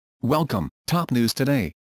Welcome, Top News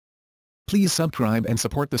Today. Please subscribe and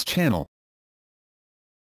support this channel.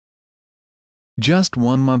 Just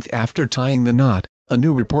 1 month after tying the knot, a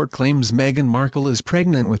new report claims Meghan Markle is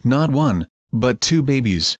pregnant with not one, but 2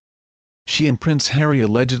 babies. She and Prince Harry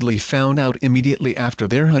allegedly found out immediately after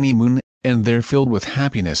their honeymoon, and they're filled with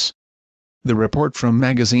happiness. The report from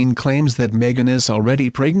Magazine claims that Meghan is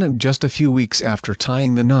already pregnant just a few weeks after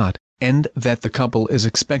tying the knot, and that the couple is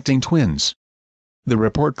expecting twins. The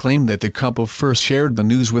report claimed that the couple first shared the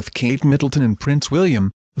news with Kate Middleton and Prince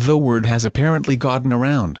William, though word has apparently gotten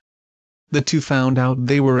around. The two found out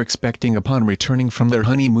they were expecting upon returning from their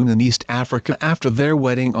honeymoon in East Africa after their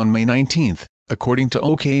wedding on May 19, according to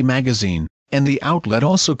OK Magazine, and the outlet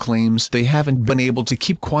also claims they haven't been able to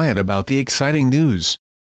keep quiet about the exciting news.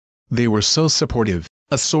 They were so supportive,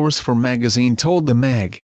 a source for Magazine told the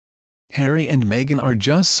mag. Harry and Meghan are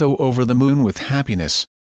just so over the moon with happiness.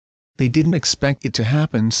 They didn't expect it to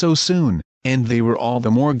happen so soon, and they were all the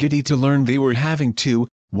more giddy to learn they were having 2,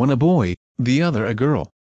 one a boy, the other a girl.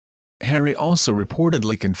 Harry also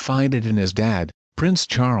reportedly confided in his dad, Prince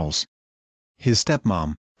Charles, his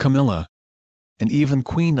stepmom, Camilla, and even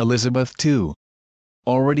Queen Elizabeth too.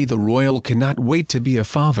 Already the royal cannot wait to be a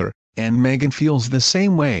father, and Meghan feels the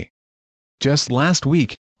same way. Just last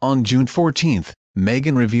week, on June 14,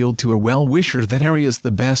 Meghan revealed to a well-wisher that Harry is the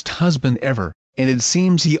best husband ever, and it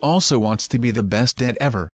seems he also wants to be the best dad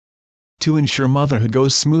ever. To ensure motherhood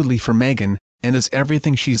goes smoothly for Meghan, and is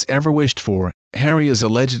everything she's ever wished for, Harry is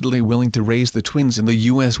allegedly willing to raise the twins in the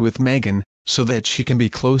US with Meghan, so that she can be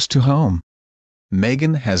close to home.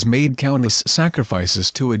 Meghan has made countless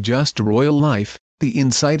sacrifices to adjust to royal life, the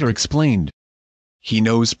insider explained. He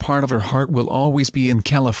knows part of her heart will always be in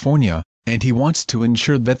California, and he wants to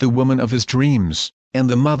ensure that the woman of his dreams, and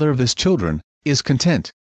the mother of his children, is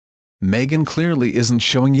content. Meghan clearly isn't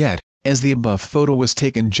showing yet, as the above photo was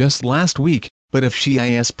taken just last week, but if she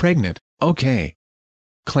is pregnant, OK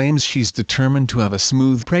claims she's determined to have a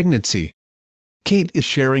smooth pregnancy. Kate is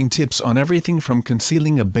sharing tips on everything from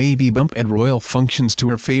concealing a baby bump at royal functions to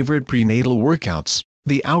her favorite prenatal workouts,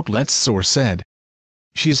 the outlet's source said.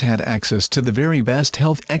 She's had access to the very best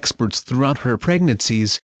health experts throughout her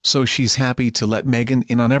pregnancies, so she's happy to let Meghan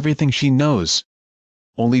in on everything she knows.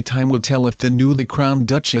 Only time will tell if the newly crowned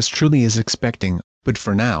Duchess truly is expecting, but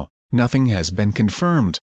for now, nothing has been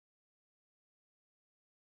confirmed.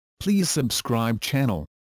 Please subscribe channel.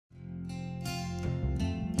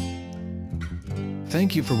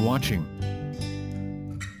 Thank you for watching.